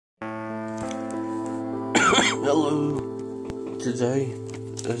Hello. Today,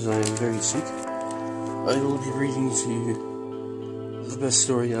 as I am very sick, I will be reading to you the best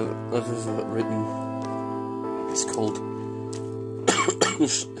story I've ever written. It's called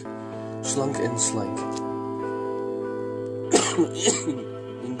Slunk and Slank.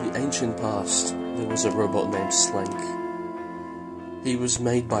 In the ancient past, there was a robot named Slank. He was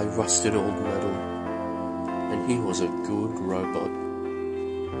made by rusted old metal, and he was a good robot.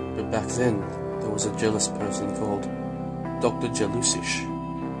 But back then, there was a jealous person called Dr. Jelusish,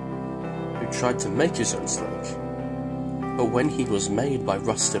 who tried to make his own Slank. But when he was made by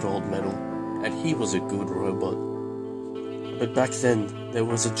rusted old metal, and he was a good robot. But back then, there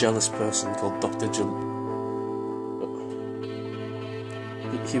was a jealous person called Dr.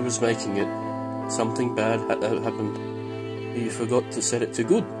 He was making it. Something bad happened. He forgot to set it to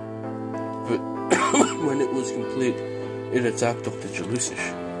good. But when it was complete, it attacked Dr.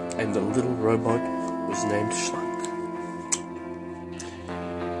 Jelusish, and the little robot was named Slank.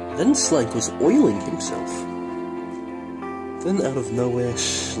 Then Slank was oiling himself. Then out of nowhere,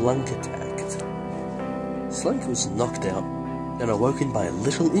 Slank attacked. Slank was knocked out and awoken by a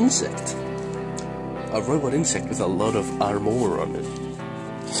little insect. A robot insect with a lot of armor on it.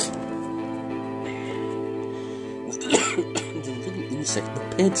 The little insect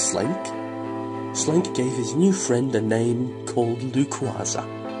prepared Slank. Slank gave his new friend a name called Luquaza.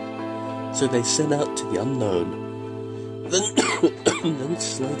 So they set out to the unknown. Then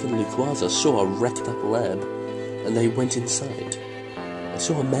Slank and Luquaza saw a wrecked up lab, and they went inside. They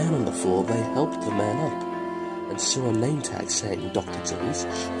saw a man on the floor. They helped the man up, and saw a name tag saying Dr.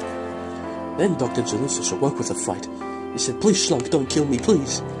 Jelusish. Then Dr. Jelusish awoke with a fright. He said, "Please, Slank, don't kill me,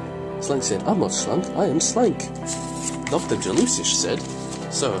 please." Slank said, "I'm not Slank, I am Slank." Dr. Jelusish said,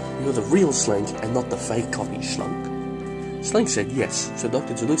 "So, you're the real Slank and not the fake copy, Slank?" Slank said yes, so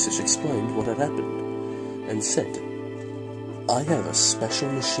Dr. Jelusish explained what had happened, and said, "I have a special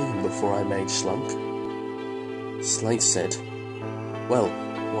machine before I made Slank." Slank said, "Well,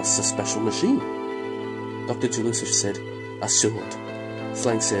 what's the special machine?" Dr. Jelusish said, "A sword."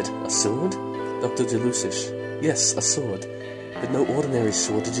 Slank said, "A sword?" Dr. Jelusish, "Yes, a sword. But no ordinary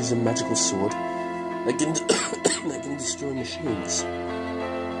sword, it is a magical sword that can, that can destroy machines."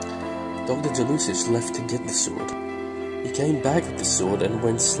 Dr. Jelusish left to get the sword. He came back with the sword, and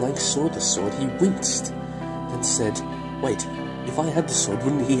when Slank saw the sword, he winced, and said, "Wait, if I had the sword,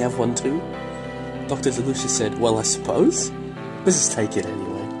 wouldn't he have one too?" Dr. Jelusish said, "Well, I suppose. Let's just take it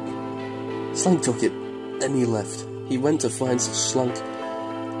anyway." Slank took it, and he left. He went to find Slank.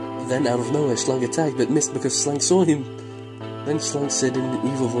 Then out of nowhere, Slank attacked, but missed because Slank saw him. Then Slank said in an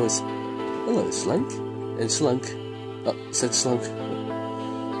evil voice, "Hello, Slank." And Slank said,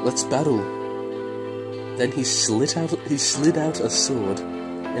 "Let's battle." Then he slid out a sword,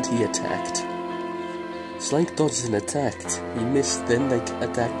 and he attacked. Slank dodged and attacked. He missed, then they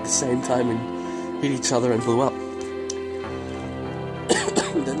attacked at the same time and hit each other and blew up.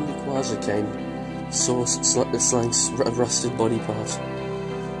 Then Luquaza came, saw Slank's rusted body part,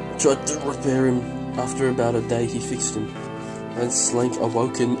 tried to repair him. After about a day, he fixed him. And Slank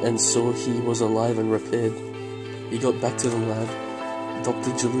awoken and saw he was alive and repaired. He got back to the lab.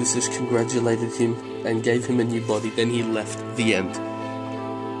 Dr. Jelusish congratulated him and gave him a new body. Then he left. The end.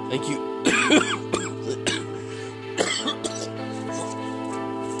 Thank you.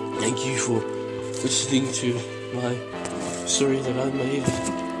 Thank you for listening to my story that I made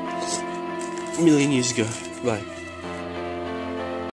a million years ago. Bye.